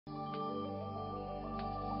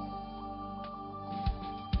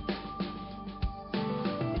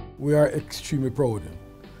We are extremely proud.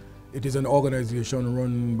 It is an organization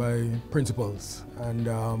run by principals, and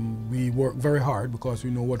we work very hard because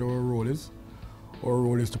we know what our role is. Our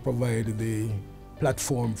role is to provide the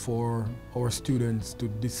platform for our students to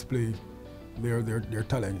display their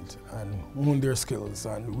talent and hone their skills,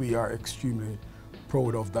 and we are extremely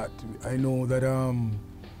proud of that. I know that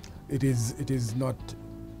it is not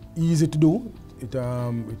easy to do. It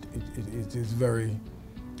is very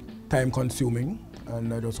time-consuming,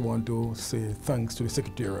 and I just want to say thanks to the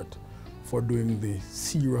Secretariat for doing the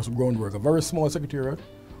serious groundwork. A very small Secretariat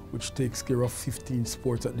which takes care of 15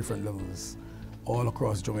 sports at different levels all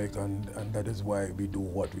across Jamaica, and that is why we do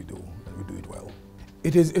what we do, and we do it well.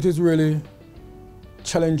 It is really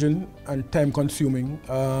challenging and time-consuming.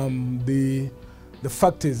 The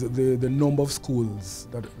fact is the number of schools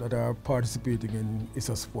that are participating in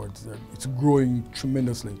ISSA sports, it's growing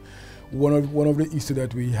tremendously. One of the issues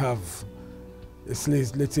that we have is,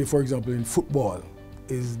 let's say for example in football,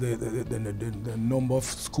 is the number of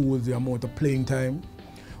schools, the amount of playing time.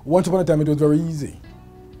 Once upon a time it was very easy.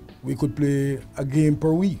 We could play a game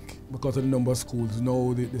per week because of the number of schools.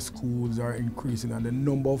 Now the schools are increasing, and the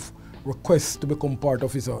number of requests to become part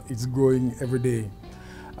of ISSA is growing every day.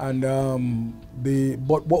 And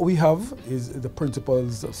but what we have is the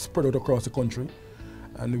principals spread out across the country,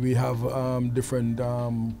 and we have different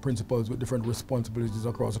principals with different responsibilities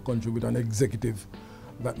across the country, with an executive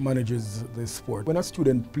that manages the sport. When a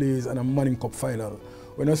student plays in a Manning Cup final,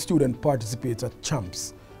 when a student participates at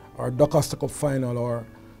Champs or Doncaster Cup final or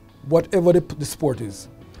whatever the sport is,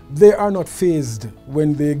 they are not fazed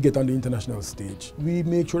when they get on the international stage. We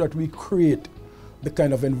make sure that we create the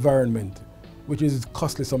kind of environment, which is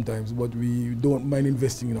costly sometimes, but we don't mind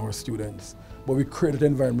investing in our students. But we create an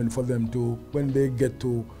environment for them to, when they get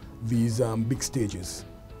to these big stages,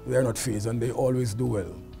 they're not fazed and they always do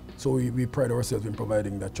well. So we pride ourselves in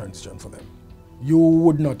providing that transition for them. You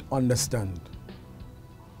would not understand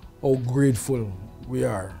how grateful we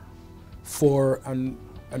are for an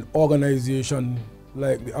organization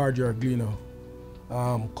like the RJR Gleaner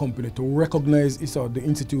company to recognize ISSA, the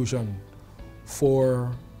institution,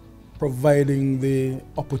 for providing the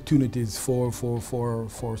opportunities for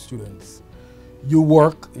students. You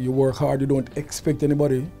work hard, you don't expect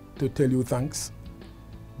anybody to tell you thanks.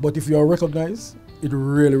 But if you are recognized, it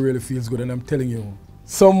really, really feels good, and I'm telling you,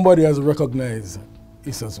 somebody has recognized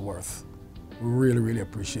ISSA's worth. We really, really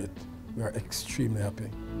appreciate it. We are extremely happy.